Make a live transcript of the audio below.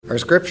Our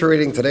scripture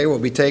reading today will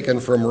be taken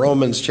from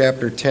Romans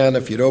chapter 10.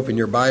 If you'd open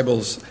your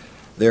Bibles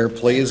there,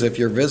 please. If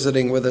you're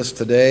visiting with us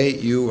today,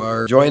 you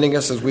are joining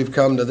us as we've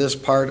come to this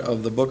part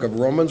of the book of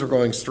Romans. We're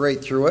going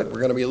straight through it. We're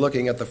going to be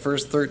looking at the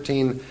first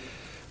 13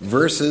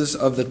 verses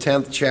of the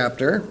 10th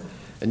chapter.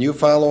 And you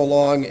follow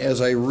along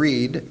as I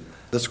read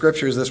the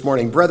scriptures this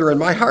morning. Brethren,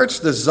 my heart's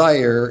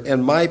desire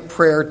and my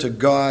prayer to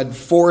God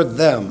for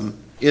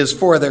them is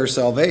for their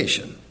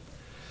salvation.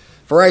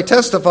 For I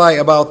testify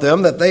about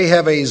them that they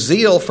have a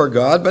zeal for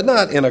God, but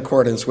not in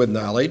accordance with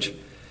knowledge.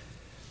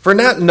 For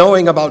not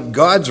knowing about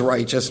God's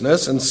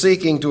righteousness and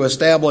seeking to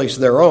establish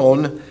their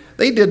own,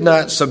 they did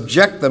not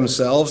subject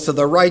themselves to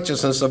the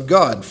righteousness of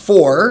God.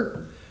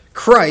 For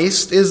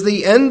Christ is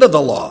the end of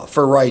the law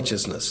for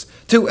righteousness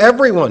to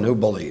everyone who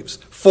believes.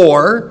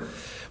 For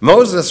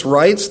Moses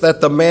writes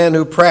that the man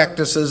who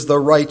practices the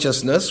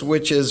righteousness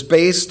which is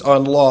based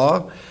on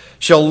law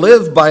shall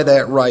live by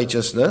that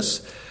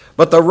righteousness.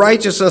 But the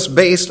righteousness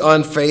based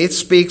on faith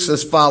speaks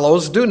as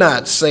follows: do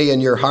not say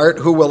in your heart,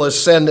 who will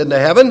ascend into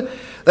heaven?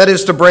 That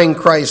is to bring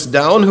Christ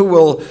down. Who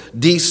will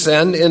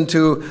descend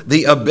into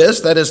the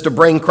abyss? That is to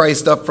bring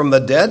Christ up from the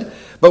dead.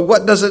 But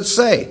what does it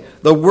say?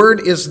 The word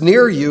is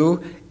near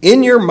you,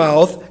 in your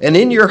mouth and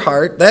in your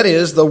heart. That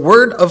is the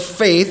word of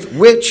faith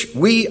which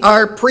we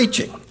are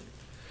preaching.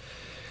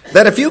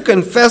 That if you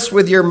confess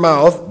with your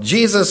mouth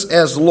Jesus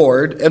as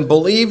Lord and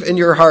believe in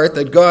your heart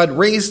that God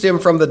raised him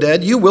from the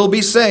dead, you will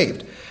be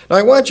saved. Now,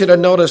 I want you to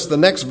notice the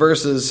next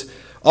verses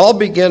all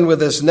begin with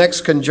this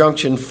next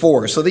conjunction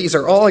for. So these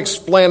are all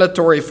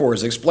explanatory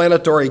fors,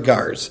 explanatory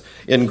gars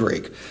in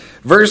Greek.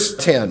 Verse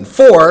 10,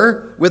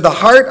 for with the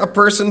heart a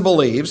person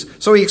believes.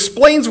 So he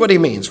explains what he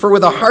means. For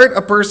with the heart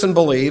a person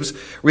believes,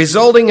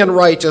 resulting in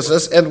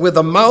righteousness, and with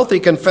the mouth he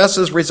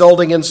confesses,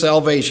 resulting in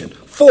salvation.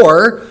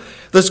 For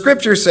the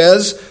scripture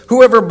says,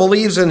 whoever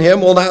believes in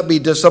him will not be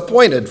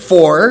disappointed.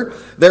 For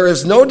there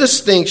is no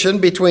distinction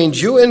between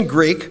Jew and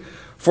Greek,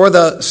 for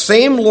the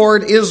same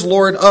Lord is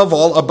Lord of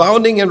all,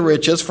 abounding in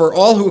riches for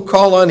all who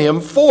call on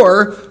him.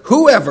 For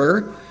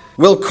whoever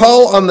will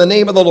call on the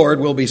name of the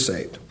Lord will be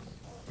saved.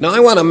 Now, I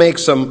want to make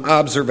some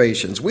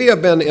observations. We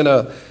have been in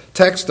a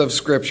text of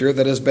Scripture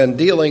that has been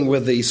dealing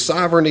with the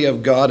sovereignty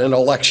of God and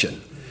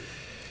election.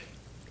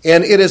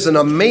 And it is an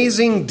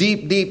amazing,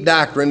 deep, deep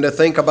doctrine to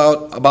think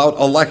about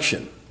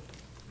election.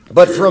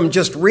 But from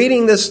just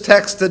reading this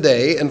text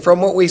today and from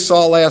what we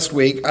saw last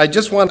week, I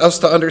just want us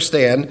to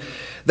understand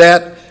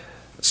that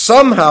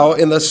somehow,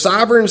 in the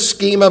sovereign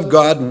scheme of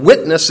God,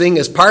 witnessing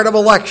is part of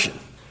election.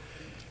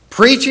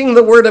 Preaching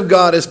the word of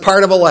God is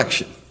part of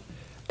election.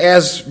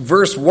 As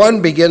verse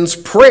 1 begins,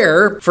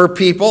 prayer for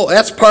people,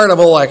 that's part of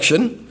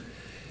election.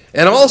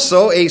 And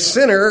also, a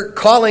sinner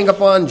calling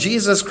upon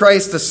Jesus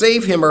Christ to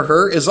save him or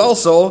her is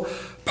also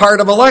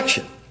part of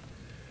election.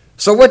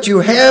 So what you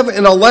have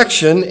in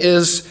election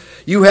is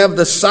you have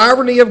the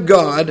sovereignty of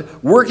God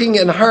working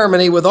in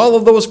harmony with all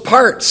of those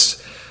parts.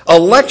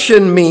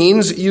 Election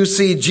means you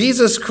see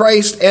Jesus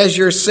Christ as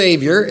your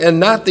Savior and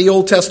not the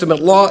Old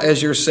Testament law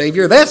as your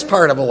Savior. That's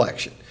part of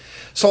election.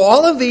 So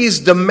all of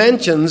these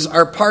dimensions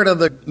are part of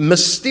the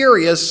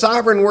mysterious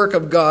sovereign work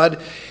of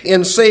God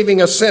in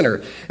saving a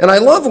sinner. And I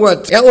love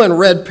what Ellen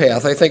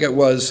Redpath, I think it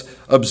was,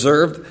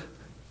 observed.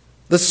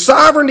 The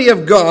sovereignty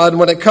of God,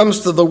 when it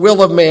comes to the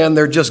will of man,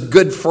 they're just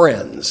good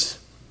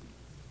friends.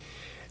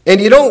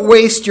 And you don't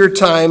waste your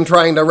time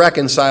trying to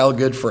reconcile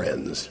good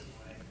friends.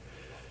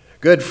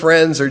 Good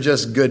friends are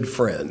just good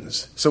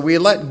friends. So we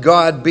let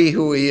God be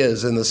who he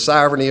is in the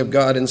sovereignty of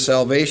God in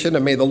salvation.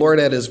 And may the Lord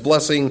add his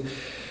blessing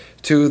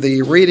to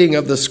the reading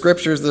of the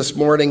scriptures this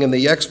morning and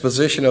the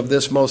exposition of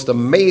this most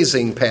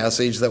amazing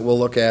passage that we'll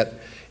look at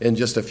in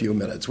just a few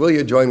minutes. Will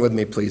you join with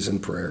me, please, in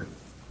prayer?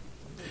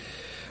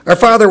 Our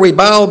Father, we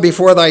bow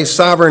before thy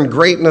sovereign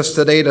greatness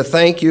today to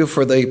thank you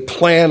for the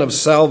plan of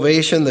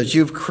salvation that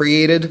you've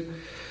created,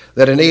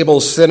 that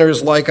enables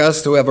sinners like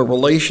us to have a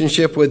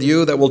relationship with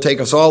you that will take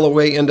us all the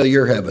way into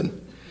your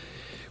heaven.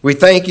 We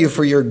thank you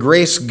for your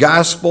grace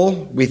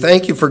gospel. We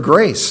thank you for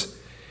grace.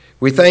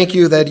 We thank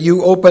you that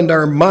you opened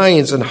our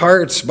minds and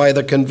hearts by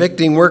the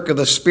convicting work of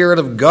the Spirit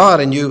of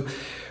God, and you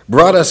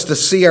brought us to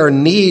see our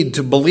need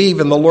to believe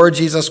in the Lord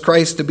Jesus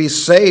Christ to be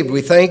saved.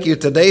 We thank you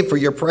today for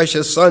your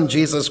precious Son,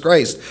 Jesus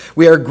Christ.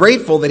 We are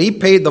grateful that he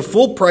paid the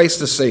full price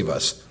to save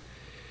us.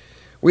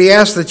 We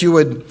ask that you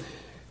would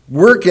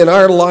work in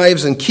our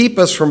lives and keep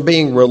us from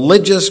being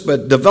religious,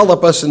 but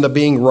develop us into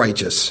being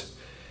righteous.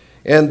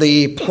 And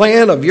the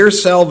plan of your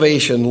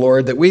salvation,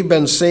 Lord, that we've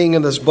been seeing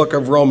in this book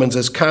of Romans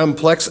is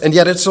complex, and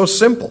yet it's so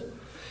simple.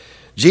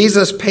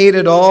 Jesus paid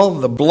it all.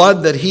 The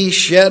blood that he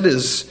shed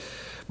is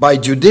by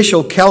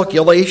judicial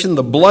calculation,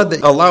 the blood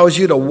that allows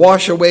you to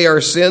wash away our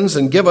sins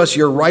and give us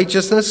your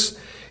righteousness.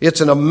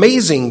 It's an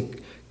amazing,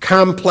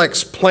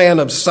 complex plan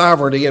of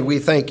sovereignty, and we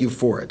thank you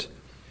for it.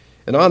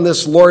 And on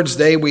this Lord's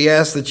Day, we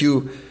ask that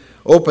you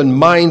open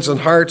minds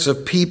and hearts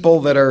of people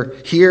that are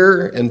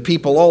here and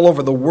people all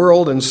over the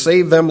world and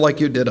save them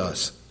like you did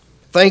us.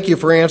 Thank you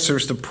for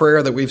answers to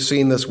prayer that we've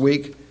seen this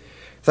week.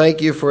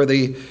 Thank you for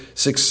the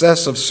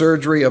success of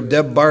surgery of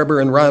Deb Barber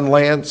and Ron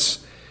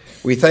Lance.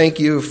 We thank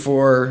you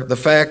for the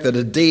fact that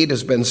a date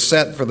has been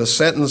set for the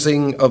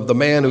sentencing of the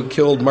man who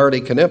killed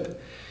Marty Knipp.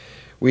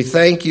 We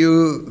thank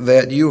you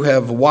that you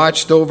have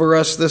watched over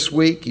us this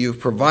week. You've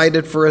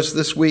provided for us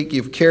this week.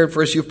 You've cared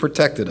for us. You've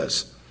protected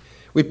us.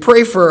 We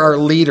pray for our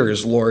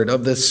leaders, Lord,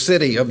 of this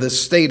city, of this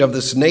state, of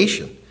this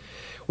nation.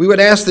 We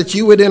would ask that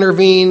you would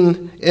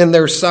intervene in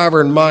their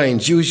sovereign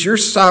minds. Use your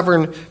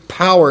sovereign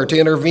power to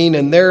intervene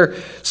in their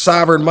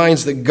sovereign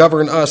minds that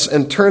govern us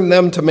and turn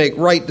them to make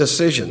right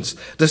decisions,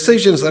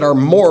 decisions that are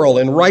moral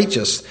and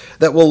righteous,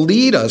 that will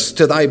lead us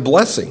to thy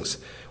blessings.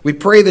 We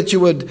pray that you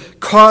would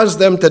cause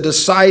them to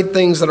decide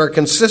things that are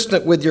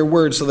consistent with your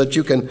word so that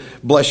you can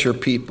bless your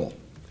people.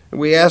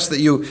 We ask that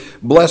you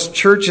bless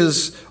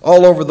churches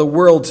all over the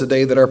world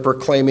today that are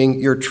proclaiming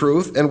your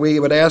truth, and we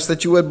would ask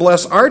that you would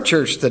bless our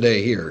church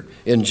today here.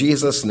 In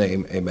Jesus'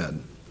 name,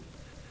 amen.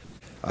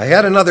 I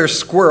had another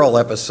squirrel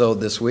episode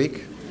this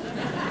week.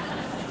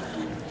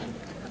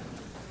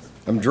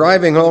 I'm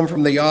driving home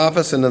from the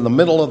office, and in the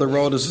middle of the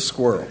road is a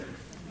squirrel.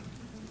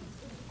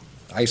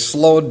 I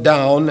slowed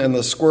down, and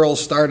the squirrel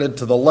started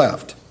to the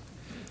left,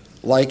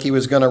 like he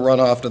was going to run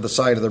off to the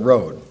side of the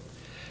road.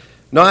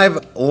 Now,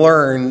 I've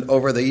learned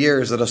over the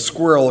years that a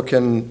squirrel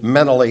can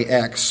mentally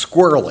act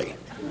squirrely.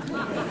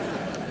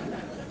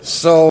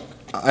 So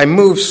I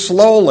moved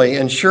slowly,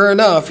 and sure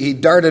enough, he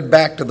darted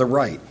back to the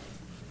right.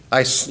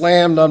 I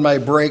slammed on my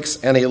brakes,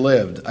 and he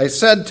lived. I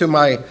said to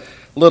my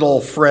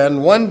little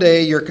friend, one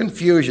day your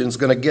confusion's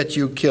going to get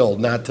you killed,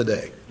 not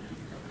today.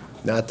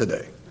 Not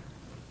today.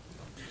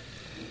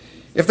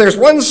 If there's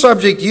one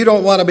subject you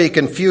don't want to be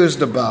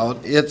confused about,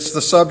 it's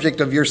the subject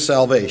of your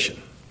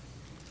salvation.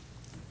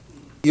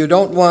 You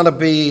don't want to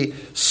be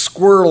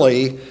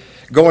squirrely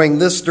going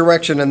this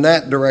direction and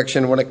that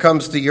direction when it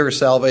comes to your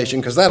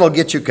salvation, because that'll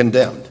get you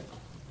condemned.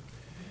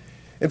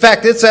 In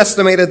fact, it's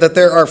estimated that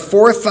there are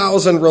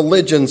 4,000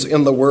 religions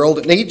in the world,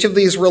 and each of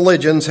these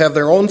religions have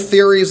their own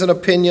theories and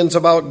opinions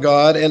about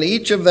God, and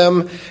each of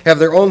them have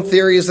their own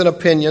theories and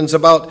opinions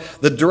about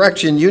the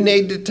direction you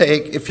need to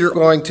take if you're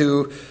going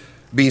to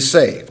be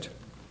saved.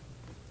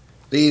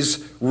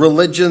 These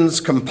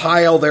religions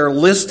compile their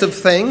list of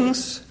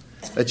things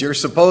that you're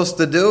supposed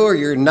to do or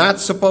you're not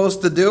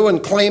supposed to do,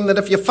 and claim that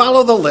if you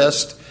follow the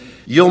list,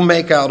 you'll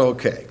make out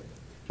okay.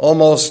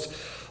 Almost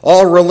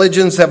all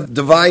religions have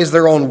devised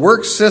their own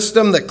work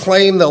system that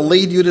claim they'll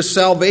lead you to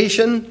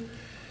salvation.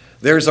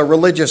 There's a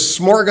religious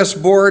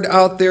smorgasbord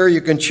out there.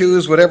 You can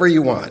choose whatever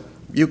you want.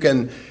 You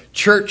can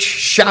church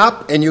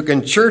shop and you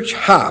can church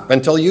hop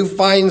until you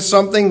find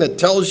something that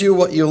tells you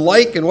what you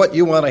like and what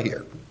you want to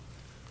hear.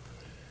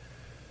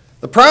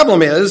 The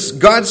problem is,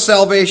 God's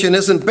salvation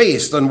isn't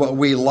based on what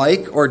we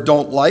like or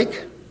don't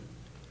like.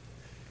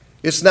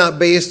 It's not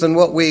based on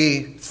what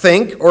we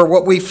think or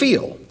what we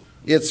feel.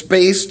 It's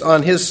based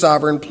on his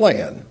sovereign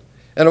plan.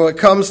 And when it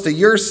comes to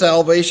your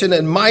salvation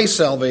and my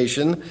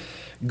salvation,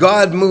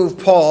 God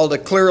moved Paul to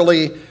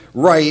clearly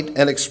write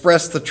and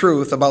express the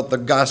truth about the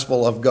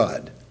gospel of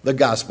God, the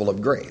gospel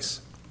of grace.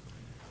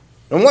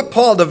 And what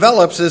Paul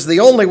develops is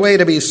the only way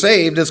to be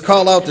saved is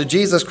call out to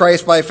Jesus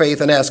Christ by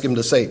faith and ask him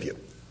to save you.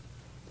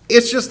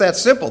 It's just that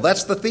simple.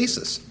 That's the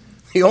thesis.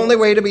 The only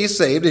way to be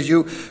saved is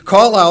you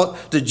call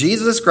out to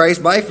Jesus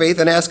Christ by faith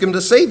and ask him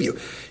to save you.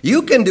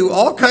 You can do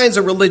all kinds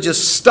of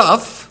religious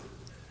stuff,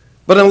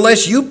 but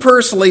unless you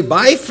personally,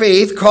 by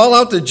faith, call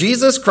out to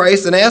Jesus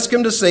Christ and ask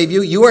him to save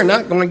you, you are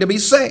not going to be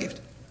saved.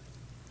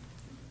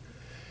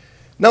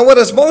 Now, what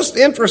is most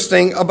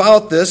interesting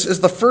about this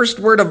is the first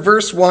word of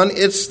verse 1.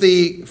 It's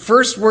the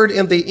first word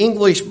in the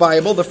English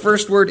Bible, the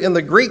first word in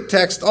the Greek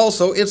text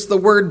also. It's the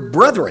word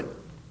brethren.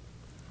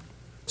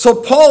 So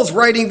Paul's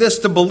writing this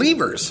to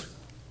believers.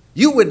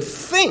 You would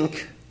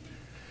think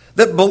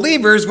that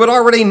believers would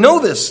already know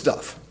this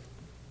stuff.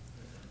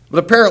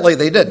 But apparently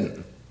they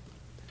didn't.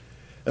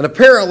 And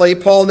apparently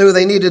Paul knew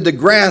they needed to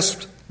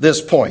grasp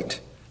this point.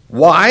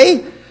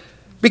 Why?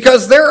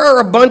 Because there are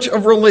a bunch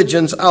of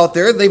religions out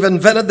there. They've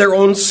invented their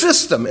own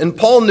system. And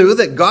Paul knew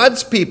that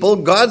God's people,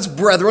 God's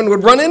brethren,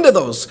 would run into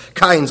those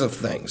kinds of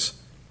things.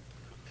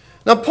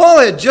 Now, Paul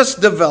had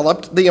just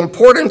developed the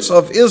importance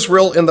of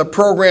Israel in the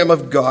program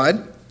of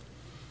God.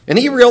 And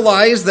he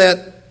realized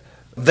that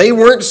they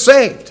weren't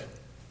saved.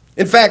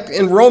 In fact,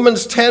 in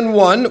Romans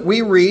 10:1,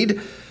 we read,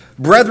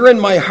 "Brethren,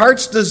 my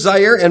heart's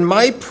desire and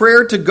my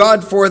prayer to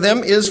God for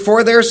them is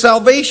for their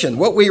salvation."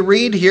 What we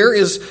read here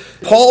is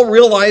Paul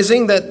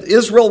realizing that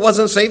Israel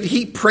wasn't saved.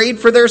 He prayed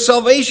for their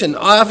salvation.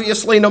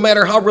 Obviously, no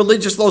matter how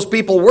religious those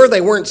people were,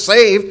 they weren't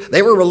saved.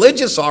 They were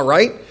religious, all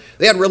right.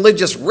 They had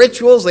religious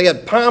rituals. They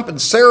had pomp and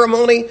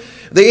ceremony.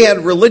 They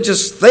had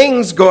religious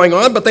things going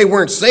on, but they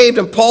weren't saved,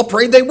 and Paul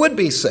prayed they would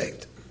be saved.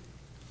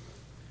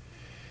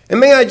 And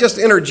may I just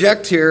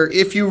interject here,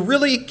 if you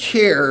really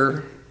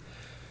care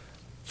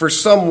for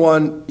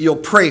someone, you'll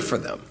pray for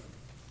them.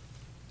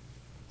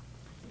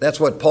 That's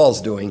what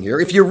Paul's doing here.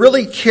 If you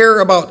really care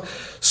about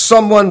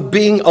someone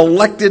being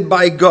elected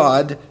by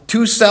God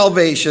to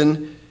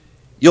salvation,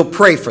 you'll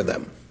pray for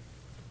them.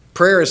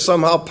 Prayer is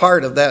somehow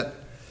part of that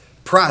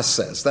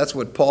process. That's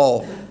what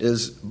Paul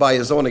is, by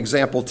his own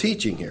example,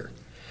 teaching here.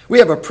 We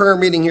have a prayer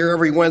meeting here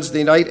every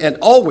Wednesday night, and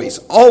always,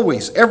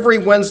 every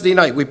Wednesday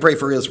night we pray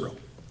for Israel.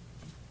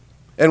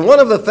 And one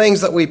of the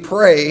things that we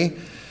pray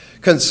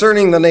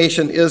concerning the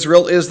nation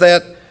Israel is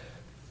that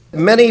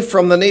many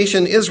from the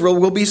nation Israel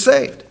will be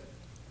saved.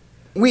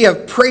 We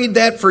have prayed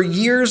that for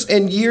years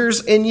and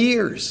years and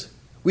years.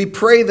 We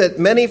pray that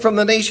many from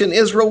the nation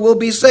Israel will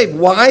be saved.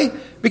 Why?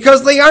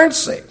 Because they aren't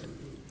saved.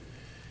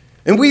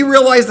 And we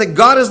realize that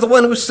God is the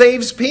one who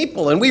saves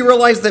people. And we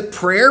realize that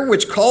prayer,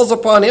 which calls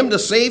upon him to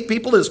save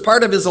people, is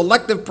part of his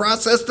elective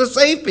process to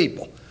save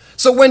people.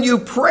 So when you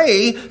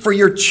pray for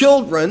your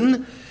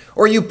children,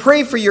 or you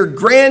pray for your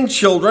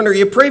grandchildren, or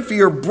you pray for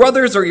your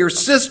brothers or your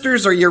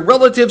sisters or your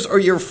relatives or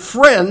your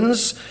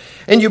friends,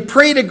 and you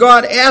pray to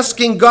God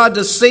asking God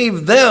to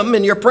save them,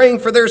 and you're praying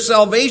for their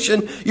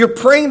salvation, you're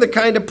praying the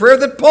kind of prayer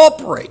that Paul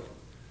prayed.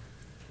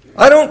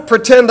 I don't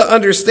pretend to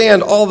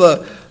understand all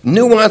the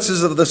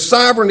nuances of the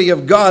sovereignty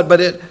of God, but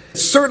it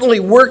certainly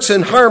works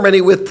in harmony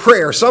with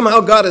prayer. Somehow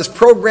God has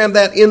programmed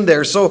that in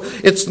there, so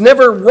it's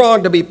never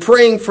wrong to be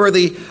praying for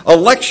the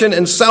election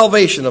and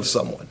salvation of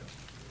someone.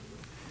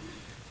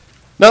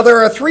 Now,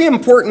 there are three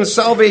important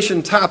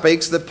salvation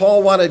topics that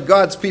Paul wanted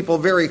God's people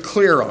very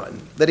clear on,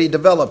 that he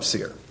develops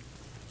here.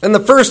 And the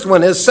first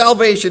one is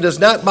salvation is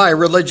not by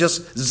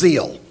religious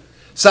zeal.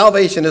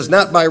 Salvation is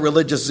not by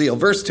religious zeal.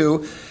 Verse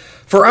 2,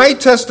 for I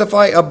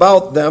testify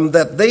about them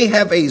that they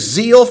have a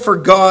zeal for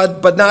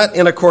God, but not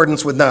in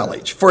accordance with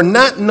knowledge. For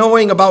not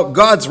knowing about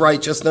God's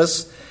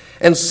righteousness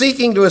and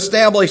seeking to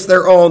establish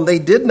their own, they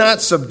did not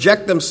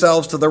subject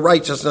themselves to the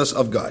righteousness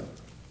of God.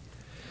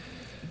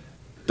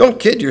 Don't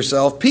kid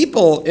yourself.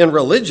 People in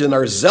religion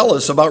are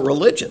zealous about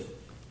religion.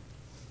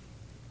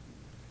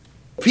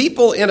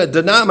 People in a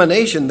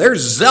denomination, they're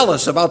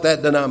zealous about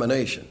that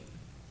denomination.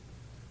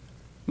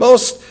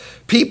 Most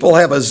people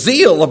have a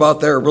zeal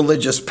about their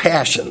religious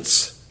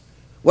passions.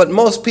 What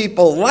most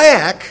people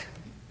lack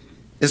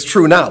is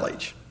true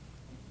knowledge.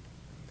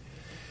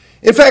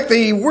 In fact,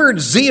 the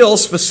word zeal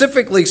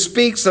specifically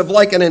speaks of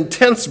like an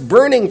intense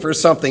burning for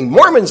something.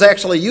 Mormons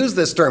actually use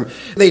this term.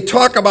 They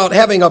talk about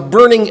having a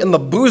burning in the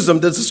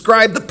bosom to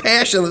describe the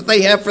passion that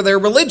they have for their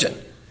religion.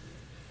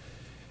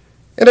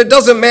 And it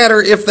doesn't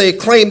matter if they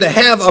claim to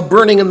have a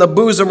burning in the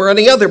bosom or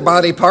any other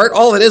body part.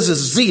 All it is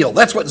zeal.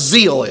 That's what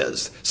zeal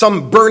is.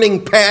 Some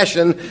burning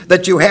passion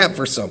that you have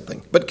for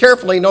something. But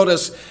carefully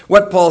notice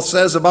what Paul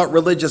says about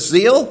religious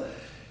zeal.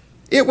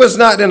 It was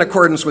not in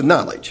accordance with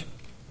knowledge.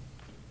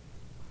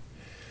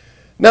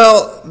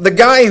 Now, the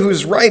guy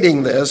who's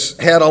writing this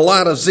had a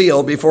lot of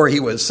zeal before he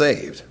was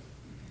saved.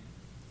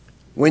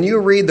 When you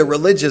read the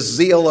religious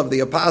zeal of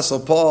the Apostle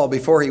Paul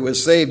before he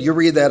was saved, you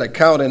read that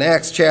account in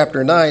Acts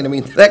chapter 9. I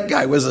mean, that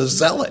guy was a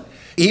zealot.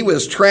 He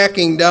was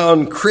tracking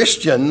down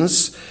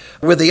Christians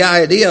with the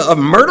idea of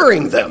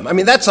murdering them. I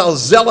mean, that's how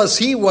zealous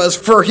he was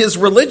for his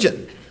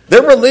religion.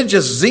 Their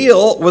religious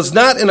zeal was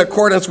not in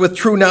accordance with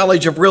true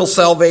knowledge of real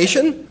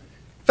salvation.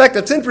 In fact,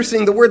 it's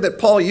interesting, the word that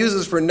Paul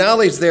uses for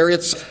knowledge there,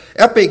 it's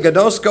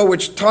epigenosko,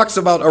 which talks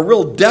about a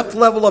real depth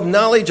level of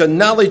knowledge, a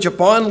knowledge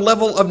upon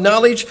level of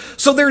knowledge.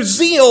 So their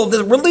zeal,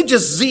 the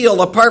religious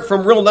zeal, apart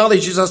from real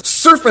knowledge, is a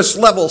surface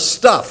level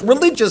stuff.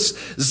 Religious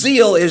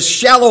zeal is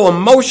shallow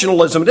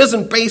emotionalism. It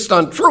isn't based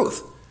on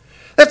truth.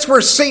 That's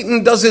where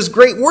Satan does his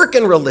great work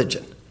in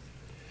religion.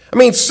 I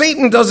mean,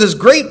 Satan does his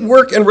great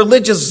work in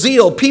religious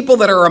zeal, people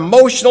that are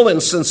emotional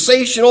and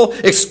sensational,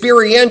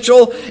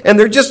 experiential, and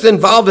they're just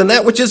involved in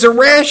that which is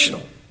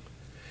irrational.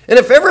 And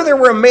if ever there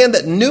were a man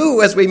that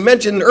knew, as we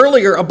mentioned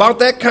earlier, about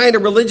that kind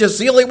of religious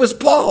zeal, it was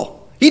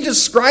Paul. He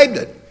described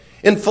it.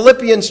 In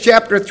Philippians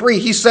chapter 3,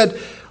 he said,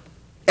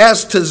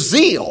 as to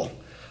zeal,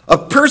 a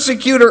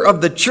persecutor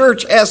of the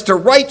church, as to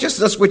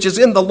righteousness which is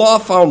in the law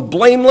found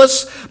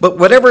blameless, but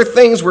whatever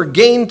things were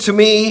gained to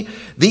me,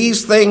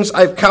 these things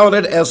I've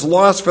counted as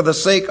loss for the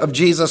sake of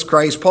Jesus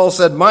Christ. Paul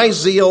said, my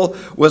zeal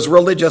was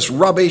religious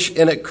rubbish,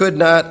 and it could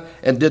not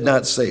and did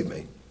not save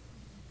me.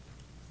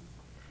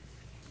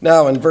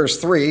 Now in verse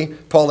 3,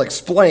 Paul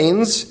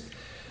explains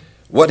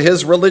what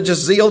his religious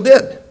zeal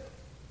did.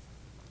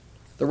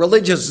 The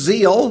religious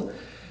zeal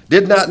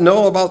did not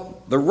know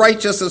about the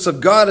righteousness of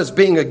God as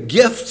being a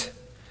gift.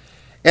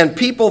 And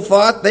people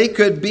thought they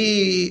could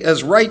be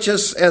as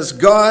righteous as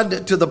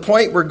God to the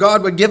point where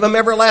God would give them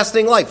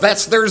everlasting life.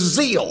 That's their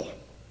zeal.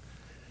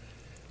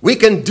 We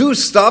can do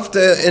stuff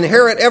to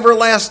inherit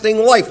everlasting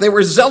life. They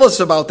were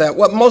zealous about that.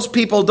 What most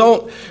people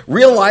don't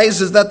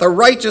realize is that the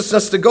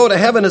righteousness to go to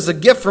heaven is a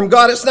gift from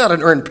God. It's not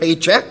an earned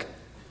paycheck.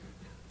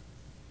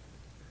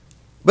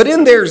 But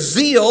in their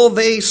zeal,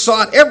 they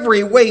sought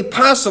every way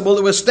possible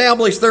to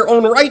establish their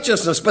own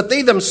righteousness. But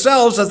they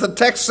themselves, as the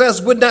text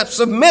says, would not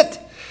submit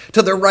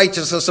to the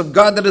righteousness of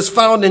God that is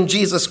found in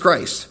Jesus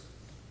Christ.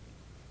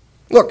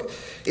 Look,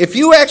 if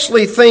you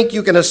actually think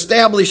you can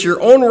establish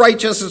your own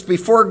righteousness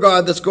before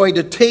God that's going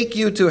to take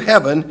you to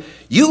heaven,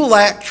 you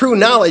lack true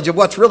knowledge of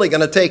what's really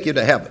going to take you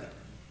to heaven.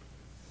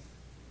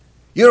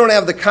 You don't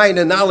have the kind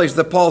of knowledge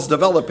that Paul's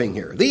developing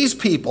here. These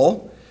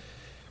people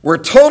were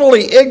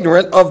totally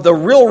ignorant of the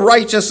real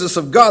righteousness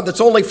of God that's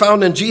only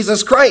found in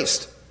Jesus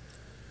Christ.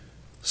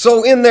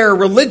 So in their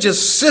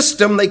religious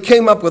system, they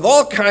came up with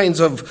all kinds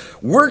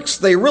of works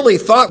they really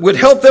thought would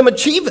help them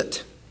achieve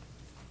it.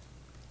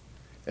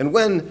 And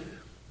when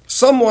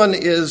someone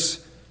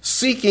is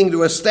seeking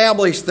to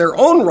establish their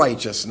own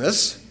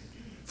righteousness,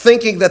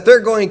 thinking that they're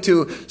going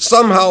to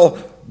somehow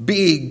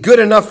be good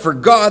enough for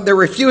God, they're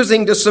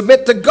refusing to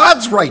submit to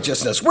God's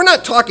righteousness. We're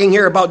not talking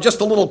here about just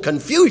a little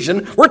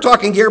confusion. We're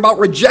talking here about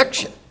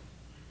rejection.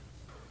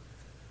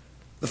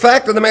 The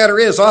fact of the matter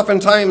is,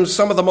 oftentimes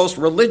some of the most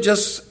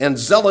religious and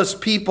zealous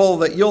people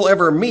that you'll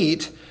ever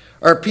meet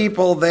are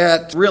people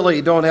that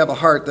really don't have a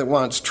heart that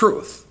wants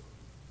truth.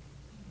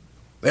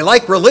 They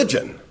like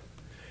religion,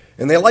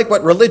 and they like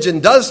what religion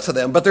does to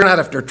them, but they're not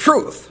after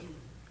truth.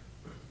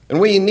 And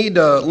we need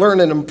to learn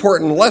an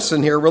important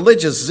lesson here.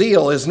 Religious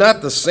zeal is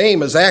not the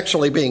same as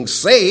actually being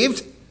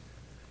saved.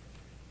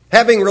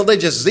 Having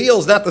religious zeal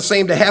is not the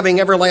same to having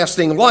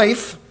everlasting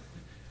life.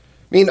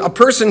 I mean, a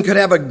person could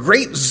have a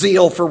great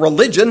zeal for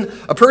religion.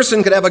 A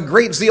person could have a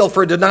great zeal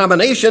for a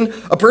denomination.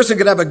 A person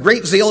could have a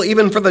great zeal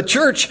even for the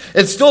church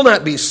and still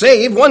not be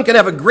saved. One can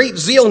have a great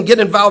zeal and get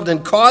involved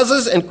in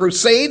causes and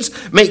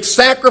crusades, make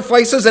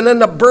sacrifices, and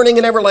end up burning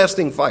in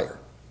everlasting fire.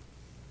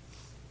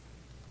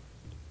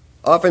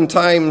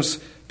 Oftentimes,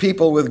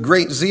 people with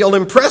great zeal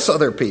impress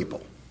other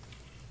people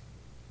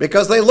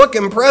because they look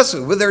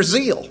impressive with their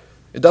zeal.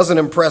 It doesn't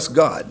impress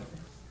God.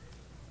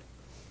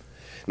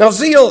 Now,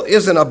 zeal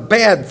isn't a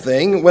bad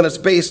thing when it's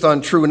based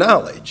on true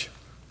knowledge.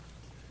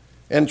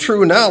 And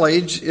true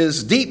knowledge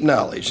is deep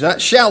knowledge,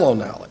 not shallow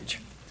knowledge.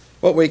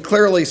 What we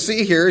clearly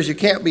see here is you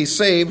can't be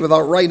saved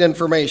without right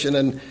information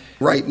and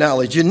right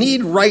knowledge. You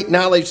need right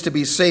knowledge to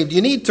be saved.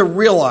 You need to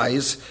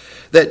realize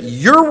that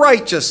your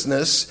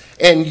righteousness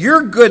and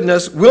your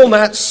goodness will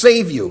not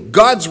save you.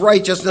 God's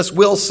righteousness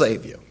will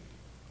save you.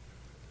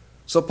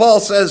 So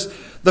Paul says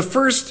the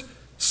first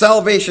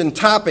salvation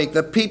topic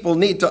that people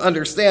need to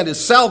understand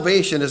is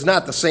salvation is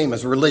not the same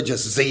as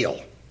religious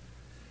zeal.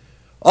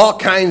 All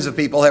kinds of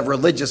people have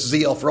religious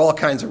zeal for all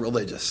kinds of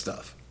religious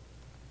stuff.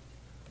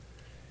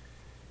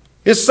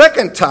 His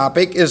second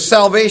topic is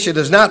salvation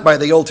is not by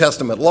the Old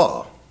Testament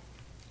law.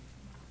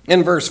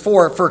 In verse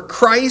 4, for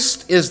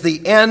Christ is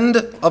the end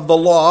of the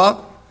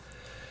law,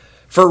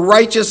 for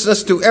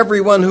righteousness to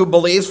everyone who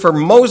believes. For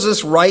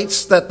Moses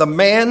writes that the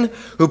man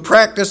who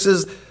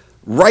practices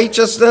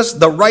righteousness,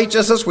 the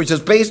righteousness which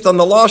is based on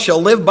the law,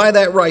 shall live by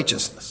that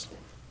righteousness.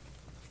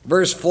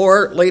 Verse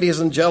 4, ladies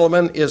and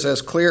gentlemen, is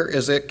as clear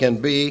as it can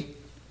be.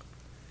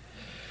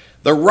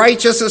 The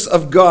righteousness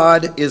of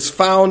God is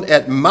found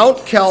at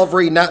Mount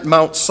Calvary, not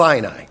Mount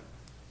Sinai.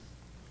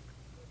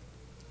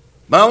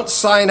 Mount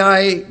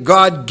Sinai,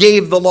 God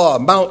gave the law.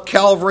 Mount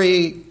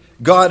Calvary,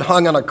 God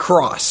hung on a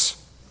cross.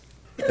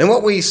 And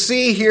what we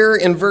see here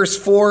in verse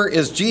 4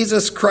 is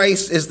Jesus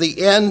Christ is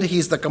the end.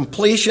 He's the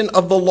completion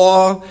of the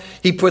law.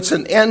 He puts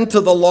an end to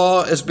the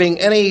law as being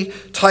any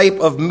type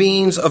of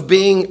means of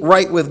being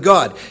right with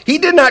God. He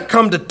did not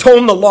come to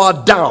tone the law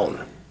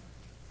down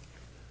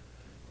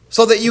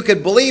so that you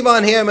could believe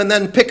on him and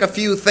then pick a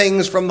few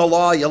things from the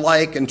law you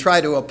like and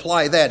try to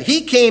apply that.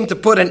 He came to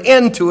put an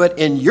end to it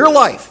in your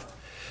life,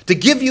 to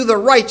give you the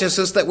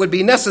righteousness that would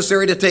be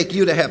necessary to take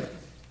you to heaven.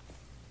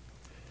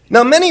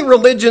 Now, many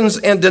religions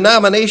and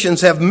denominations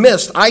have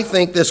missed, I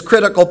think, this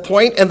critical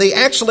point, and they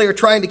actually are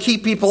trying to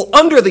keep people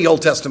under the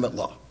Old Testament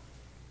law.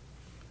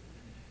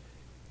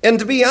 And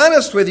to be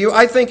honest with you,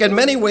 I think in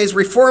many ways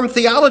Reformed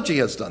theology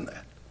has done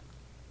that.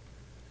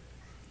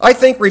 I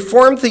think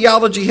Reformed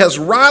theology has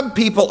robbed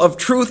people of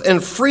truth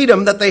and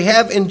freedom that they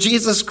have in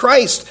Jesus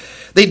Christ.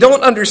 They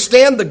don't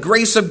understand the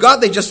grace of God.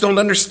 They just don't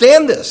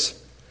understand this.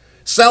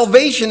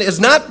 Salvation is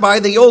not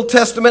by the Old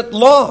Testament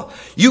law.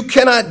 You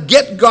cannot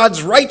get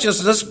God's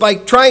righteousness by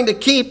trying to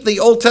keep the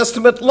Old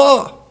Testament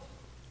law.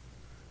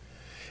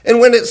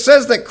 And when it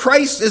says that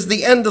Christ is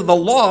the end of the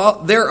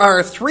law, there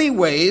are three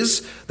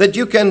ways that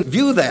you can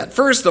view that.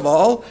 First of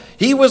all,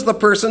 he was the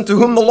person to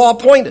whom the law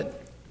pointed.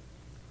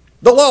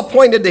 The law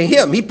pointed to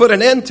him. He put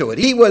an end to it.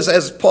 He was,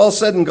 as Paul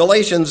said in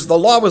Galatians, the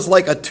law was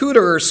like a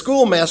tutor or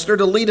schoolmaster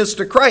to lead us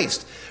to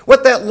Christ.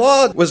 What that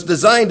law was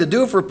designed to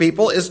do for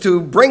people is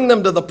to bring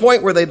them to the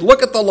point where they'd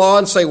look at the law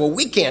and say, well,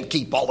 we can't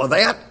keep all of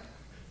that.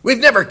 We've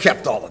never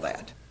kept all of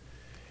that.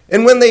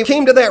 And when they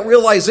came to that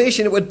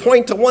realization, it would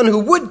point to one who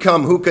would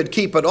come, who could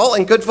keep it all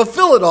and could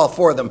fulfill it all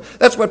for them.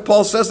 That's what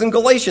Paul says in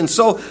Galatians.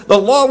 So the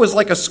law was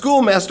like a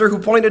schoolmaster who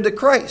pointed to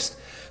Christ.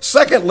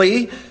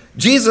 Secondly,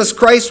 Jesus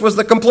Christ was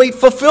the complete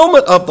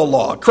fulfillment of the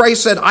law.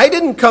 Christ said, I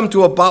didn't come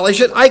to abolish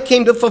it. I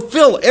came to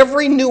fulfill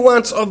every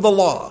nuance of the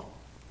law.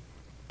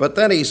 But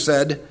then he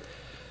said,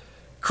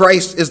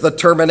 Christ is the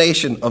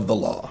termination of the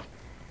law.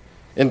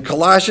 In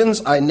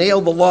Colossians, I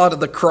nailed the law to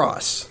the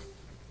cross.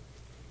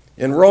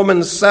 In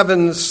Romans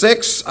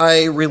 7:6,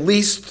 I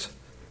released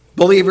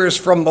believers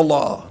from the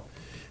law.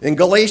 In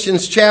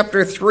Galatians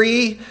chapter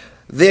 3,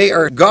 they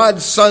are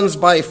God's sons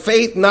by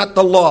faith, not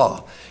the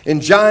law. In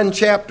John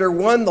chapter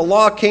 1, the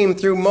law came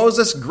through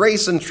Moses,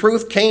 grace and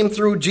truth came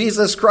through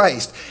Jesus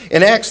Christ.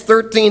 In Acts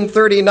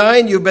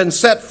 13:39, you've been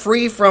set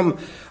free from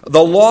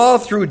the law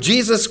through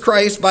Jesus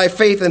Christ by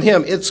faith in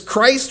him. It's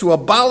Christ who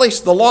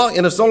abolished the law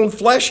in his own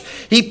flesh.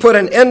 He put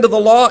an end to the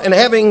law and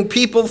having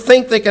people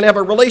think they can have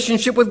a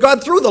relationship with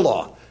God through the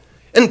law.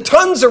 And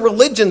tons of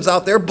religions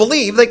out there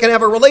believe they can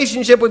have a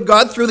relationship with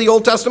God through the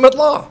Old Testament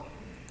law.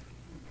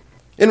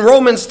 In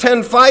Romans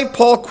 10:5,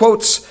 Paul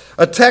quotes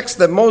a text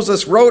that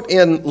Moses wrote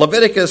in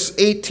Leviticus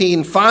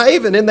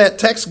 18:5, and in that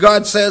text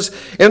God says,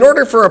 in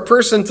order for a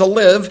person to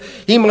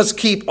live, he must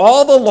keep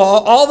all the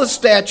law, all the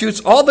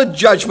statutes, all the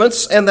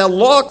judgments, and the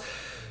law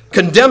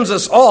condemns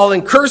us all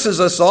and curses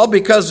us all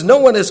because no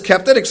one has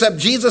kept it except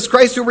Jesus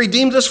Christ who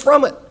redeemed us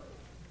from it.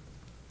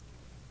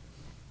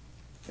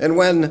 And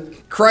when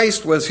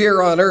Christ was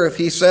here on earth,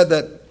 he said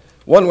that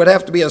one would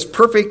have to be as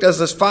perfect as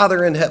his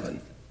Father in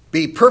heaven.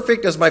 Be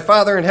perfect as my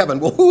Father in heaven.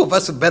 Well, who of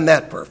us have been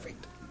that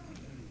perfect?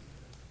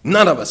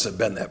 None of us have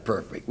been that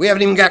perfect. We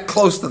haven't even got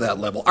close to that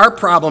level. Our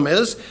problem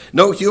is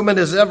no human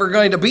is ever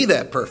going to be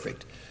that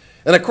perfect.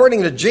 And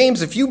according to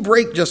James, if you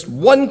break just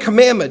one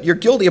commandment, you're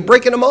guilty of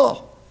breaking them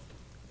all.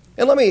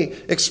 And let me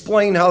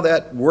explain how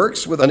that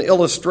works with an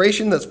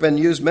illustration that's been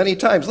used many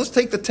times. Let's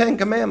take the Ten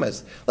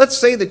Commandments. Let's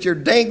say that you're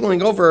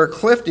dangling over a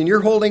cliff and you're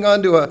holding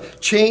onto a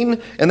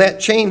chain, and that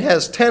chain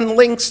has 10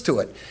 links to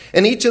it.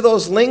 And each of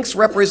those links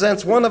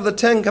represents one of the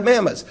 10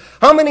 Commandments.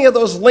 How many of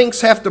those links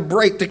have to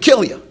break to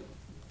kill you?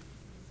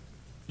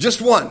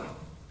 Just one.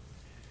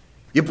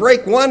 You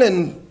break one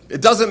and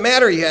it doesn't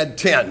matter you had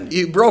 10.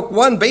 You broke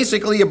one,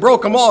 basically you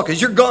broke them all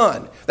because you're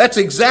gone. That's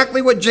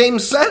exactly what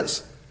James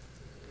says.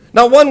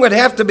 Now, one would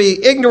have to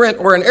be ignorant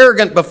or an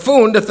arrogant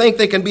buffoon to think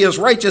they can be as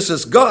righteous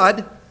as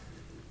God.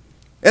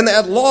 And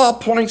that law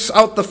points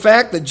out the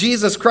fact that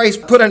Jesus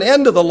Christ put an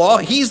end to the law.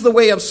 He's the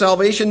way of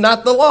salvation,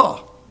 not the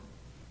law.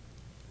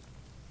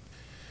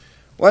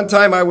 One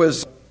time I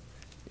was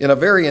in a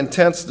very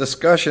intense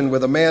discussion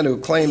with a man who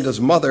claimed his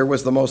mother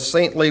was the most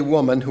saintly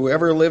woman who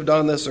ever lived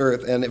on this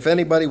earth, and if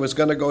anybody was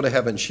going to go to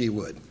heaven, she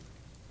would.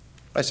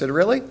 I said,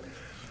 really?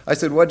 I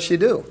said, what'd she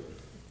do?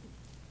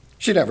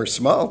 She never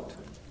smoked.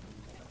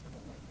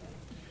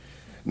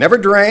 Never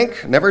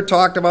drank, never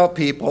talked about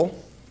people,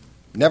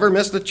 never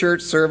missed a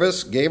church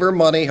service, gave her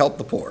money, helped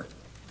the poor.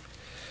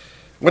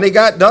 When he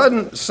got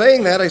done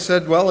saying that, I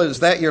said, well, is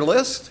that your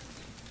list?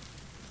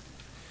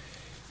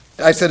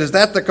 I said, is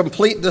that the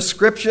complete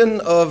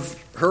description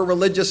of her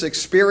religious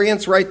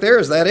experience right there?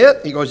 Is that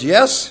it? He goes,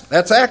 yes,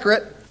 that's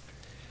accurate.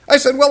 I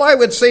said, well, I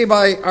would say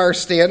by our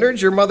standards,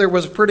 your mother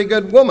was a pretty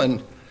good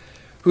woman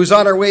who's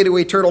on her way to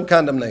eternal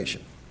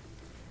condemnation.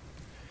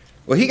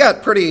 Well, he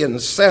got pretty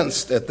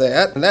incensed at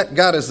that, and that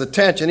got his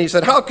attention. He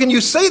said, how can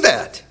you say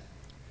that?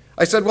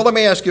 I said, well, let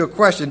me ask you a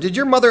question. Did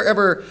your mother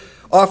ever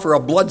offer a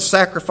blood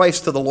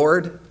sacrifice to the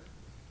Lord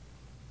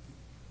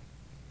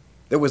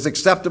that was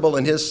acceptable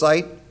in his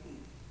sight?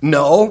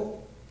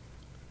 No.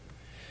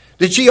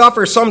 Did she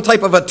offer some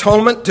type of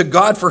atonement to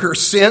God for her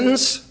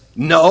sins?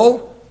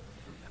 No.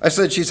 I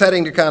said, she's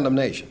heading to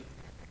condemnation.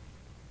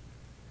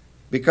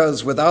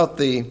 Because without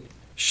the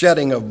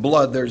shedding of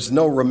blood, there's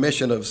no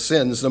remission of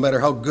sins, no matter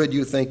how good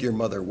you think your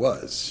mother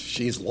was.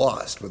 She's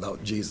lost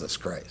without Jesus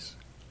Christ.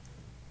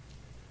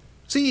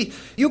 See,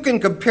 you can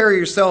compare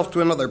yourself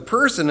to another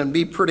person and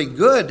be pretty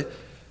good,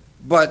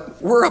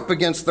 but we're up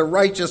against the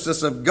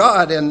righteousness of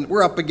God, and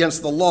we're up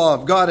against the law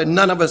of God, and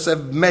none of us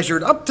have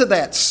measured up to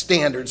that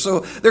standard.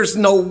 So there's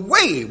no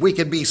way we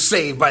could be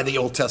saved by the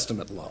Old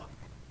Testament law.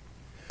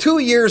 2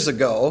 years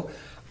ago,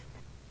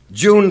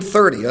 June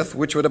 30th,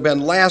 which would have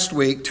been last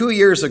week, 2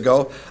 years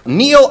ago,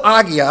 Neil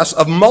Agias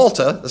of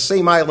Malta, the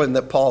same island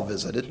that Paul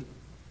visited,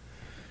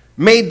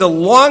 made the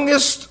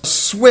longest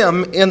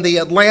swim in the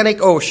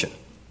Atlantic Ocean.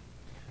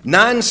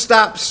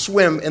 Non-stop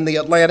swim in the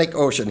Atlantic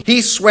Ocean.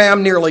 He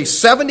swam nearly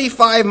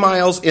 75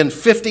 miles in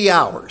 50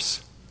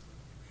 hours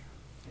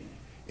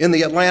in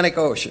the Atlantic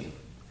Ocean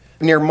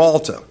near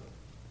Malta.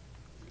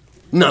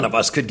 None of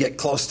us could get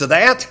close to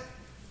that.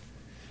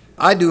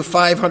 I do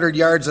 500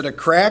 yards at a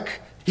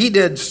crack. He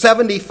did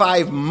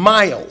 75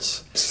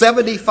 miles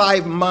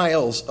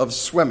of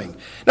swimming.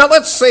 Now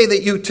let's say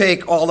that you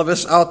take all of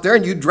us out there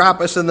and you drop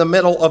us in the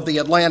middle of the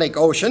Atlantic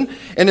Ocean.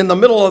 And in the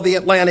middle of the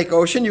Atlantic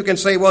Ocean, you can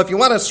say, well, if you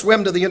want to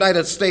swim to the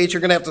United States, you're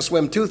going to have to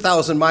swim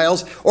 2,000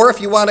 miles. Or if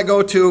you want to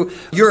go to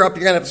Europe,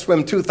 you're going to have to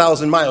swim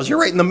 2,000 miles. You're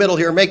right in the middle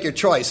here. Make your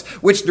choice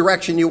which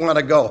direction you want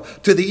to go,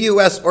 to the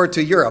U.S. or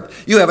to Europe.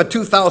 You have a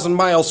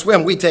 2,000-mile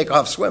swim. We take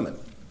off swimming.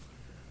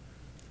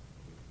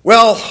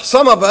 Well,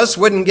 some of us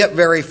wouldn't get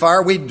very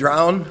far. We'd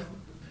drown.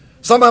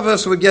 Some of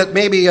us would get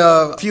maybe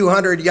a few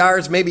hundred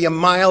yards, maybe a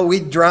mile.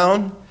 We'd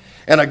drown.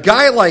 And a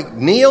guy like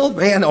Neil,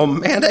 man, oh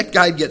man, that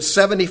guy'd get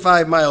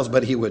 75 miles,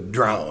 but he would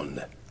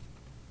drown.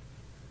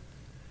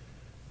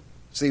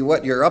 See,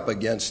 what you're up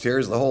against here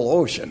is the whole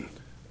ocean.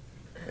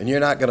 And you're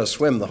not going to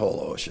swim the whole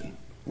ocean.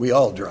 We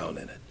all drown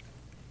in it.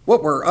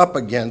 What we're up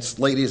against,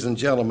 ladies and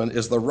gentlemen,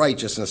 is the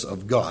righteousness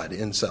of God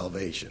in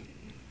salvation.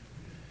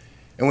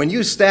 And when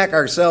you stack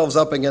ourselves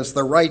up against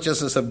the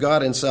righteousness of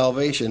God in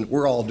salvation,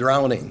 we're all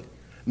drowning.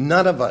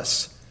 None of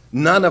us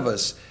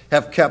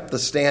have kept the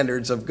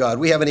standards of God.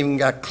 We haven't even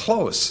got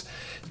close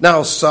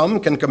Now,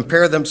 some can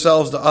compare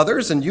themselves to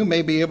others, and you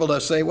may be able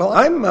to say, well,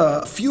 I'm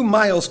a few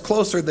miles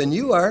closer than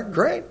you are.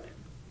 Great.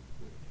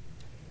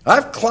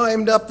 I've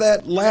climbed up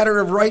that ladder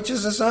of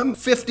righteousness. I'm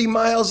 50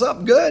 miles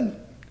up. Good.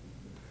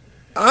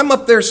 I'm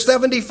up there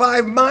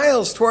 75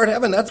 miles toward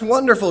heaven. That's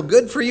wonderful.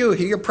 Good for you.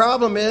 Your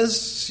problem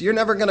is you're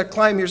never going to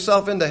climb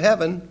yourself into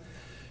heaven,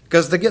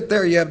 because to get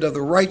there you have to have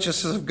the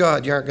righteousness of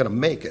God. You aren't going to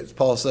make it.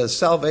 Paul says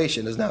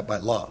salvation is not by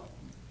law.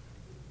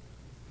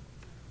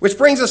 Which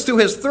brings us to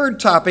his third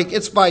topic.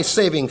 It's by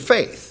saving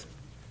faith.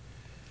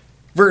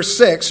 Verse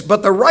 6,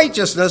 but the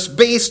righteousness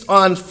based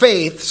on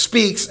faith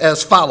speaks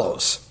as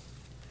follows.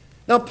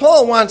 Now,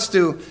 Paul wants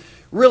to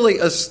really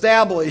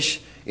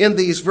establish in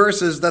these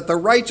verses that the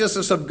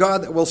righteousness of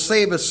God that will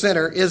save a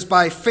sinner is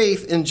by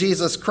faith in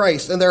Jesus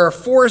Christ. And there are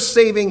 4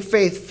 saving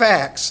faith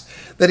facts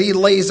that he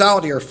lays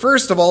out here.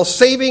 First of all,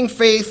 saving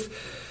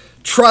faith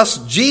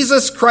trusts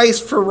Jesus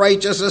Christ for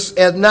righteousness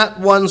and not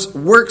one's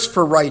works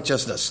for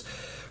righteousness.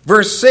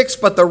 Verse 6,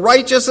 but the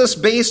righteousness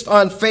based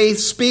on faith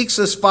speaks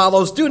as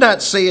follows. Do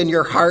not say in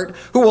your heart,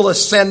 who will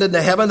ascend into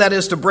heaven, that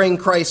is to bring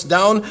Christ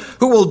down,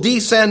 who will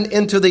descend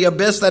into the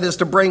abyss, that is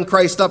to bring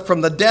Christ up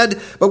from the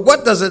dead. But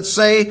what does it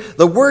say?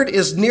 The word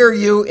is near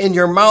you, in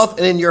your mouth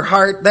and in your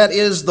heart. That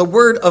is the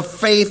word of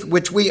faith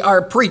which we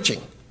are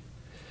preaching.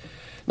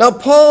 Now,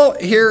 Paul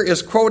here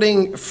is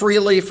quoting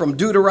freely from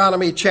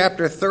Deuteronomy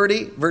chapter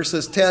 30,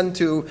 verses 10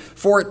 to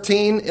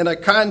 14. In a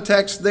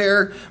context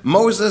there,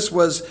 Moses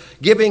was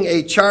giving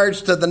a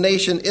charge to the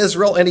nation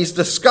Israel, and he's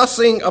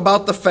discussing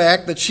about the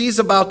fact that she's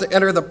about to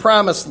enter the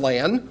promised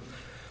land.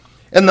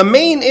 And the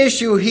main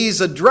issue he's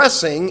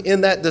addressing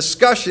in that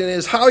discussion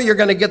is how you're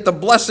going to get the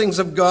blessings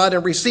of God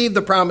and receive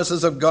the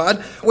promises of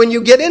God when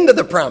you get into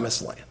the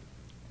promised land.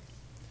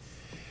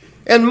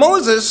 And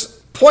Moses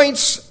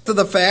points to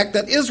the fact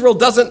that Israel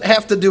doesn't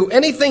have to do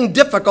anything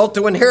difficult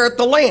to inherit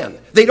the land.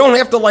 They don't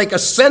have to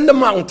ascend a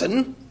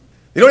mountain.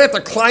 They don't have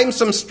to climb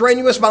some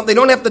strenuous mountain. They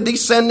don't have to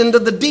descend into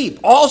the deep.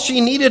 All she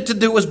needed to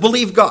do was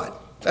believe God.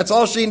 That's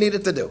all she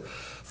needed to do.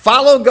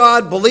 Follow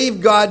God,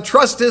 believe God,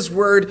 trust his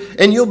word,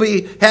 and you'll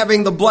be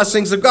having the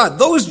blessings of God.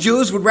 Those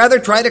Jews would rather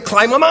try to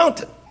climb a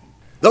mountain.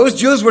 Those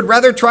Jews would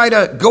rather try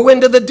to go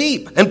into the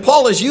deep. And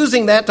Paul is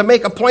using that to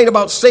make a point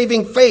about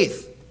saving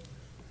faith.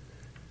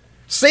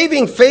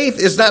 Saving faith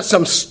is not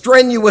some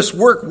strenuous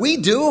work we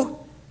do.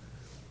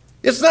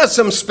 It's not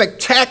some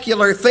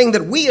spectacular thing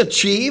that we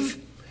achieve,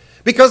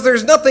 because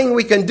there's nothing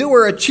we can do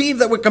or achieve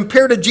that would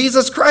compare to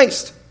Jesus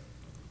Christ.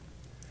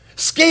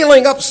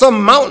 Scaling up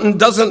some mountain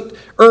doesn't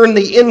earn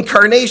the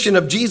incarnation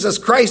of Jesus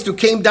Christ who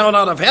came down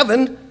out of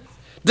heaven.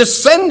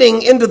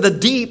 Descending into the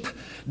deep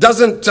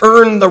doesn't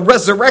earn the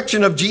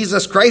resurrection of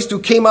Jesus Christ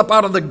who came up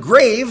out of the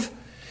grave.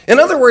 In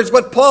other words,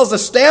 what Paul's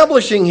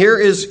establishing here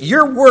is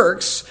your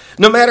works,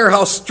 no matter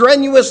how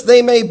strenuous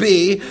they may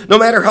be, no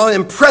matter how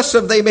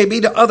impressive they may be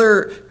to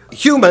other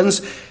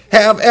humans,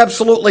 have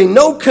absolutely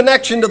no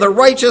connection to the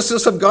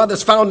righteousness of God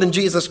that's found in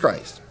Jesus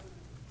Christ.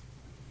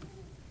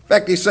 In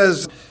fact, he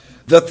says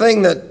the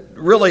thing that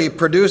really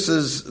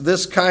produces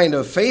this kind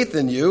of faith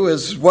in you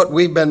is what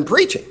we've been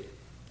preaching.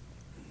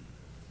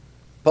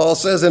 Paul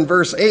says in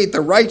verse 8,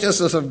 the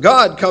righteousness of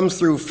God comes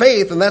through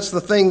faith, and that's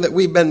the thing that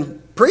we've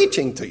been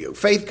preaching to you.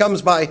 Faith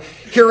comes by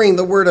hearing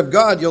the word of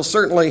God. You'll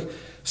certainly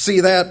see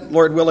that,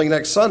 Lord willing,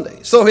 next Sunday.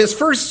 So his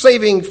first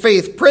saving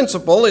faith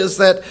principle is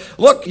that,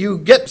 look, you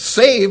get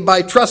saved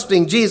by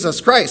trusting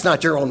Jesus Christ,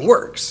 not your own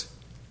works.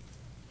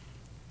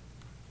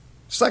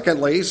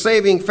 Secondly,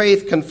 saving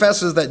faith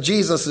confesses that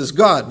Jesus is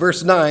God.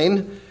 Verse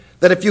 9,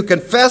 that if you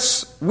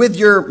confess with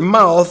your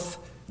mouth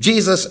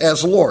Jesus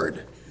as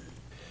Lord.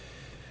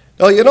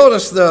 Now, you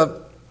notice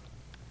the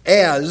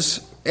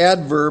as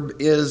adverb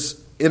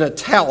is in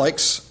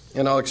italics,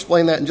 and I'll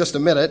explain that in just a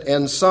minute,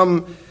 and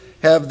some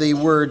have the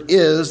word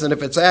is, and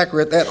if it's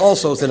accurate, that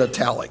also is in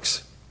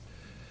italics.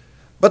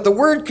 But the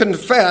word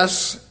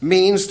confess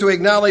means to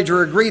acknowledge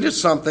or agree to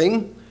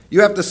something.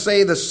 You have to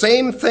say the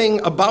same thing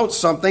about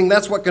something.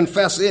 That's what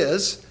confess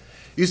is.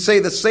 You say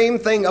the same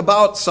thing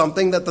about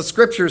something that the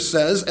Scripture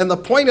says, and the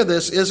point of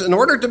this is, in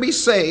order to be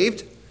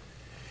saved,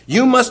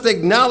 you must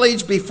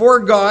acknowledge before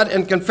God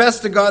and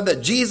confess to God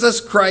that Jesus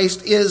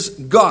Christ is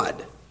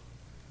God.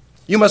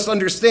 You must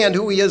understand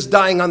who he is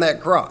dying on that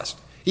cross.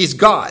 He's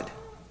God.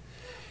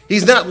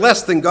 He's not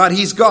less than God,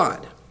 he's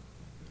God.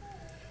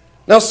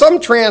 Now, some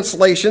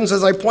translations,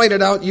 as I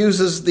pointed out,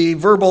 uses the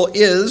verbal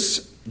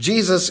is.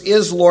 Jesus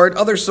is Lord.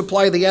 Others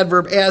supply the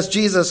adverb as,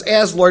 Jesus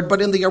as Lord.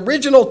 But in the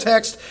original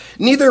text,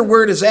 neither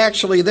word is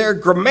actually there.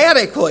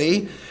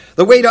 Grammatically,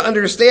 the way to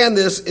understand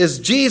this is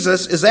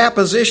Jesus is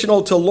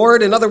appositional to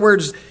Lord. In other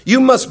words, you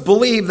must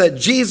believe that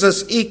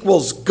Jesus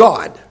equals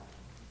God.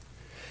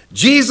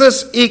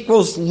 Jesus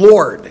equals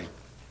Lord.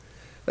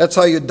 That's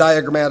how you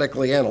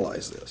diagrammatically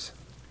analyze this.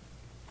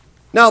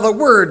 Now, the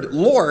word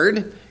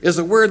Lord is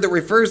a word that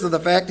refers to the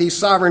fact he's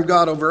sovereign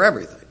God over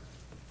everything.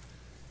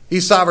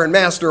 He's sovereign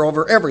master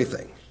over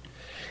everything.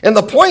 And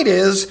the point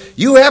is,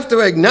 you have to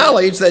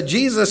acknowledge that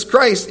Jesus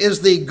Christ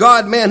is the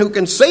God-man who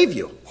can save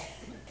you.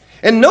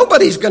 And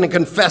nobody's going to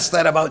confess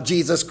that about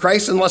Jesus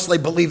Christ unless they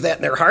believe that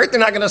in their heart. They're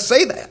not going to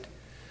say that.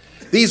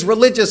 These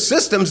religious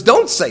systems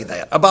don't say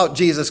that about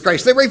Jesus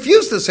Christ. They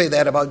refuse to say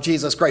that about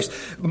Jesus Christ.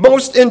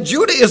 Most in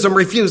Judaism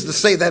refuse to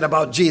say that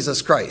about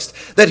Jesus Christ,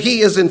 that he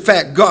is in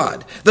fact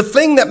God. The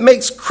thing that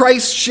makes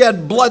Christ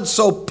shed blood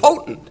so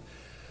potent,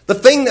 the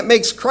thing that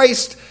makes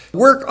Christ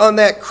work on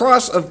that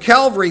cross of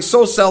Calvary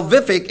so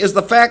salvific is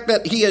the fact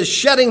that he is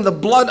shedding the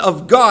blood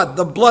of God,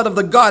 the blood of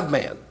the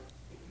God-man.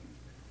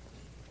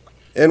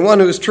 And one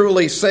who's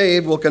truly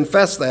saved will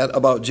confess that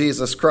about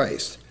Jesus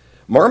Christ.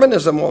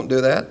 Mormonism won't do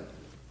that.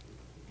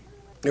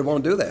 It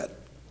won't do that.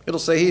 It'll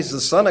say he's the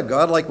Son of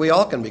God, like we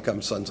all can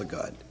become sons of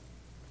God.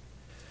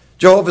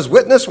 Jehovah's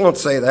Witness won't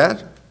say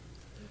that.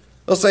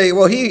 They'll say,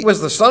 well, he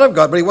was the Son of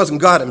God, but he wasn't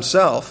God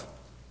himself.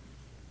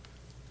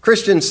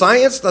 Christian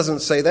Science doesn't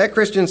say that.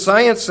 Christian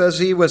Science says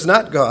he was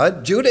not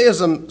God.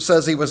 Judaism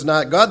says he was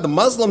not God. The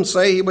Muslims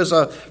say he was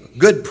a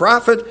good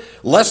prophet,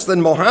 less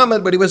than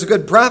Muhammad, but he was a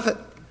good prophet.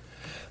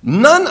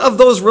 None of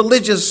those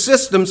religious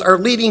systems are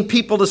leading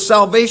people to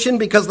salvation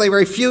because they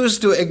refuse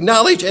to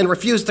acknowledge and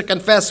refuse to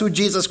confess who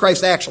Jesus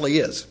Christ actually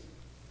is.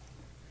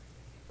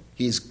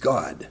 He's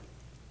God,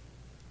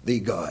 the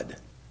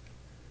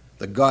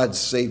God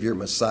Savior,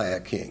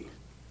 Messiah, King.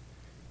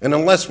 And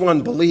unless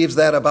one believes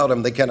that about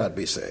him, they cannot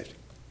be saved.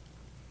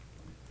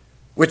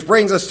 Which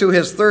brings us to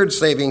his third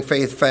saving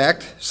faith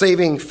fact.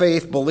 Saving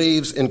faith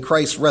believes in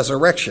Christ's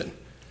resurrection.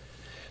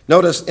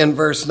 Notice in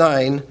verse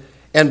 9,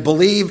 and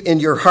believe in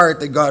your heart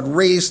that God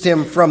raised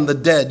him from the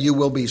dead, you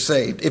will be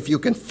saved. If you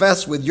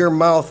confess with your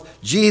mouth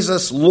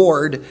Jesus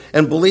Lord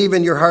and believe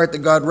in your heart that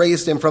God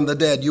raised him from the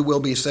dead, you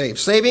will be saved.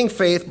 Saving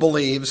faith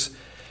believes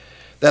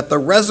that the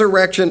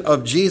resurrection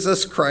of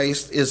Jesus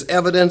Christ is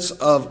evidence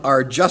of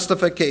our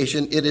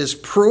justification. It is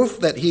proof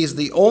that he's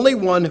the only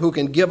one who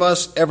can give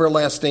us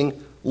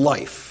everlasting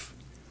life.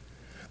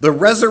 The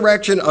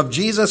resurrection of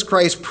Jesus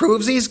Christ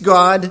proves he's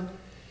God.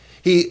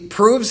 He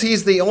proves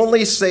he's the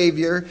only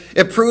Savior.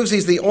 It proves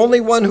he's the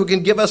only one who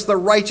can give us the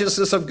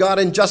righteousness of God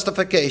and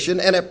justification.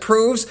 And it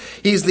proves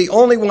he's the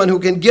only one who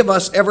can give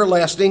us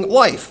everlasting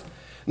life.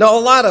 Now, a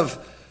lot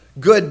of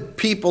good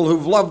people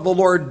who've loved the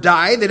Lord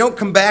die. They don't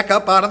come back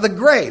up out of the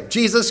grave.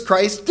 Jesus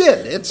Christ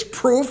did. It's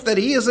proof that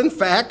he is, in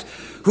fact,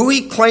 who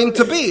he claimed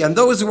to be. And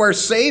those who are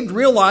saved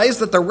realize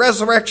that the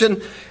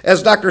resurrection,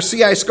 as Dr.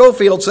 C.I.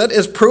 Scofield said,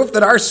 is proof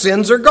that our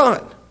sins are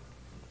gone.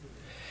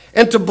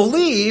 And to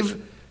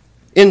believe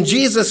in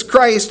Jesus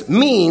Christ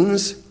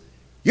means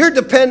you're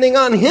depending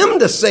on him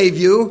to save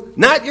you,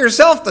 not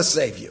yourself to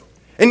save you.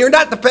 And you're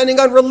not depending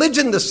on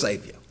religion to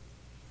save you.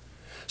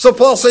 So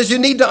Paul says you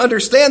need to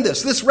understand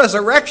this. This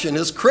resurrection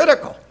is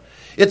critical.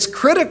 It's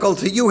critical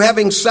to you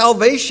having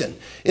salvation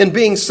in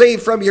being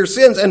saved from your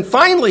sins. And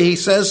finally, he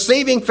says,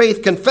 saving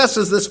faith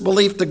confesses this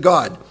belief to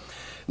God.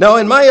 Now,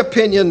 in my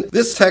opinion,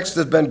 this text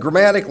has been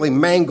grammatically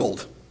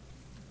mangled.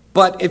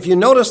 But if you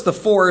notice the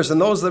fours, and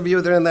those of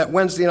you that are in that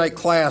Wednesday night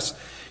class,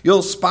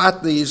 you'll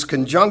spot these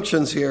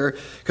conjunctions here,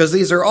 because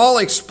these are all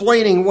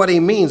explaining what he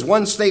means.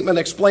 One statement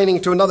explaining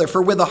to another.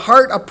 For with the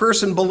heart a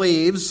person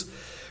believes,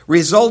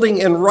 resulting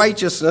in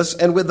righteousness,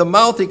 and with the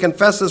mouth he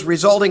confesses,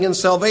 resulting in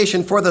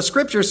salvation. For the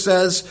scripture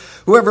says,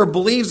 whoever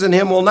believes in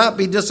him will not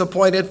be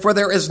disappointed, for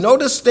there is no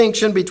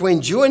distinction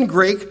between Jew and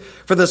Greek,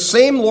 for the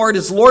same Lord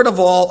is Lord of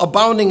all,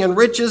 abounding in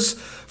riches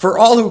for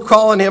all who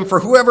call on him, for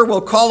whoever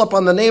will call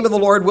upon the name of the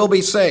Lord will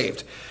be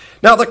saved.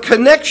 Now, the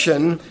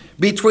connection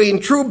between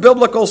true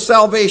biblical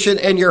salvation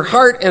and your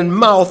heart and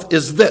mouth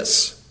is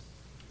this.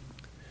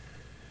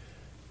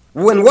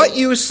 When what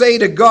you say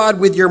to God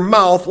with your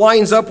mouth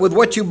lines up with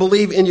what you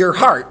believe in your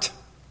heart,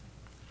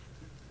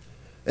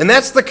 and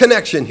that's the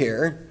connection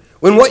here.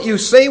 When what you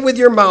say with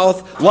your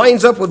mouth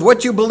lines up with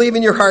what you believe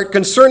in your heart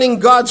concerning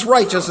God's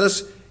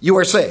righteousness, you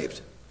are saved.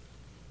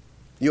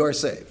 You are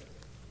saved.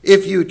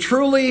 If you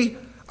truly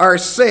are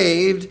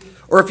saved,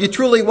 or if you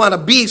truly want to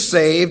be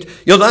saved,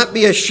 you'll not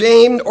be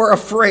ashamed or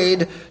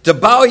afraid to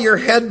bow your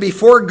head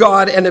before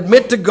God and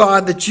admit to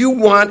God that you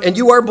want and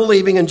you are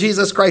believing in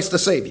Jesus Christ to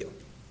save you.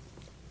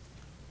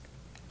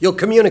 You'll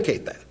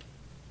communicate that.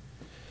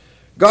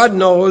 God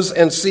knows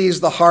and sees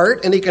the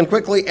heart, and he can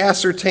quickly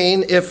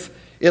ascertain if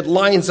it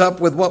lines up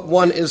with what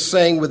one is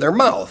saying with their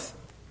mouth.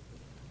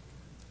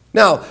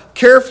 Now,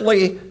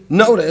 carefully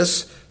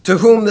notice to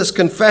whom this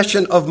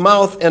confession of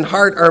mouth and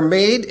heart are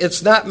made.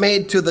 It's not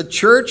made to the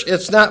church.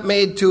 It's not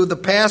made to the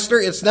pastor.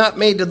 It's not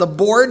made to the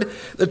board.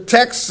 The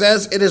text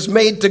says it is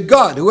made to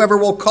God. Whoever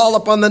will call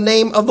upon the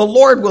name of the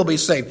Lord will be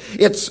saved.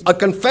 It's a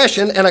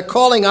confession and a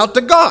calling out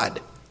to God.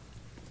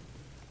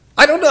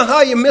 I don't know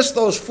how you miss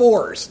those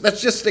fours. That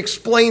just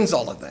explains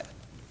all of that.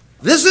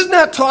 This is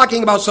not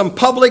talking about some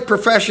public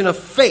profession of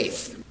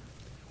faith.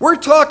 We're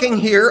talking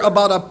here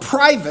about a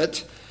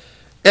private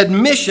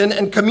admission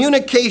and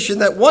communication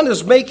that one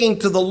is making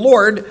to the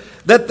Lord,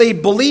 that they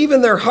believe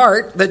in their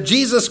heart that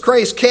Jesus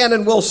Christ can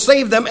and will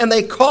save them, and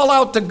they call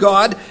out to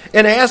God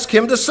and ask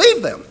him to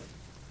save them.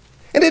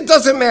 And it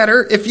doesn't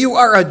matter if you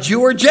are a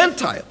Jew or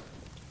Gentile.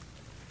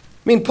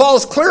 I mean,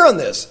 Paul's clear on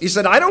this. He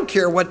said, I don't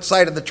care what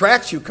side of the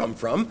tracks you come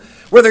from,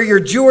 whether you're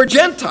Jew or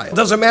Gentile. It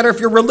doesn't matter if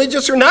you're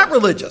religious or not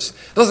religious.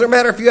 It doesn't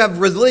matter if you have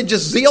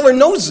religious zeal or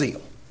no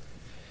zeal.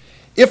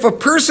 If a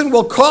person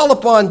will call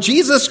upon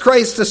Jesus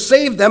Christ to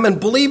save them and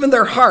believe in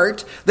their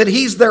heart that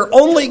he's their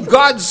only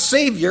God's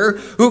Savior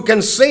who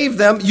can save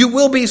them, you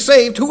will be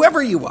saved,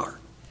 whoever you are.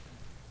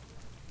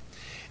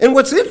 And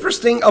what's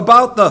interesting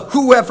about the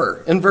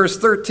whoever in verse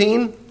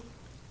 13,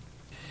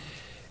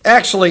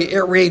 actually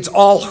it reads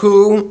all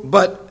who,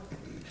 but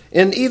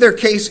in either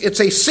case it's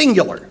a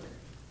singular,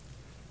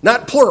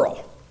 not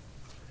plural,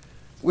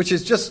 which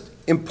is just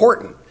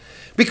important.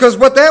 Because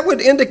what that would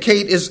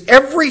indicate is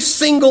every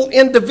single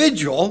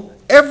individual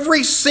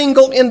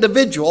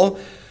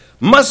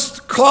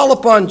must call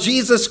upon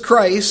Jesus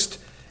Christ,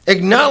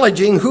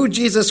 acknowledging who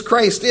Jesus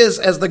Christ is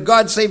as the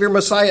God, Savior,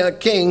 Messiah,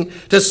 King,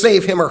 to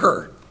save him or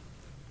her.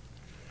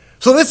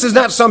 So this is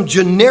not some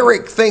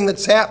generic thing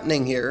that's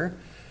happening here.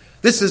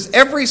 This is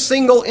every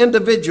single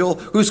individual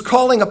who's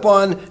calling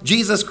upon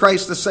Jesus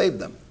Christ to save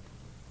them.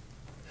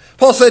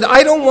 Paul said,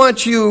 I don't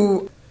want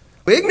you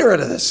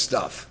ignorant of this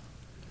stuff.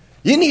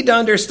 You need to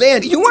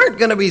understand, you aren't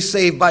going to be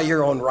saved by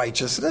your own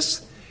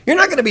righteousness. You're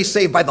not going to be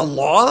saved by the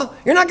law.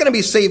 You're not going to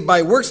be saved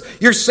by works.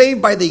 You're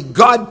saved by the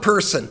God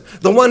person,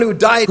 the one who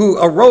died, who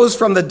arose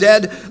from the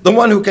dead, the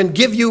one who can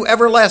give you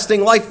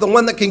everlasting life, the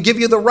one that can give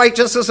you the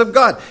righteousness of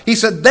God. He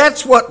said,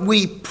 that's what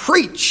we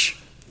preach.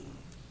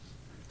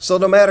 So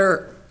no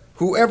matter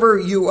whoever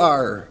you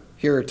are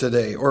here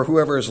today, or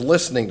whoever is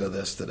listening to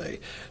this today,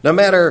 no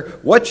matter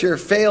what your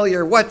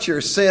failure, what your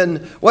sin,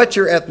 what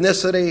your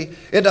ethnicity,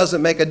 it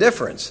doesn't make a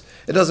difference.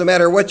 It doesn't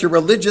matter what your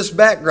religious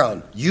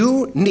background.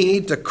 You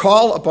need to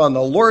call upon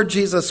the Lord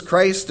Jesus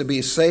Christ to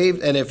be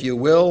saved, and if you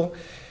will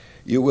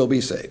be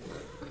saved.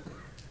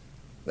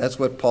 That's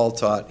what Paul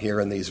taught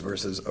here in these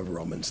verses of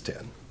Romans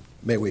 10.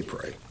 May we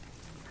pray.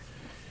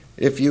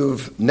 If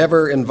you've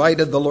never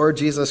invited the Lord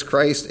Jesus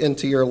Christ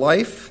into your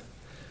life,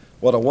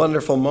 what a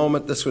wonderful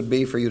moment this would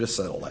be for you to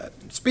settle that.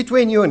 It's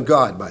between you and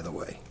God, by the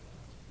way.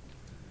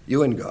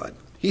 You and God.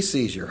 He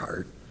sees your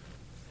heart.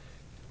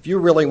 If you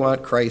really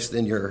want Christ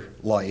in your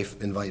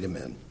life, invite him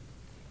in.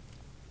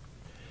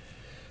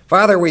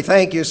 Father, we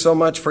thank you so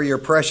much for your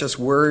precious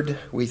word.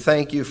 We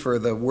thank you for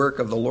the work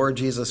of the Lord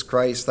Jesus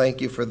Christ.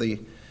 Thank you for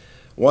the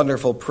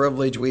wonderful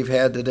privilege we've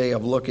had today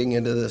of looking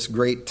into this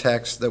great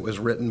text that was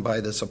written by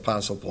this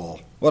Apostle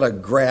Paul. What a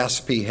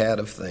grasp he had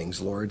of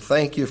things, Lord.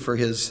 Thank you for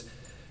his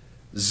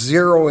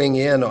zeroing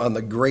in on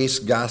the grace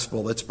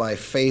gospel that's by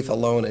faith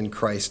alone in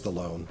Christ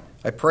alone.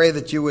 I pray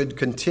that you would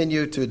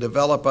continue to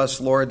develop us,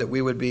 Lord, that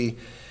we would be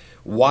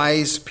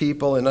wise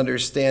people in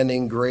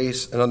understanding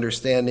grace and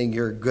understanding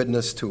your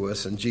goodness to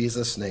us. In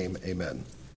Jesus' name, amen.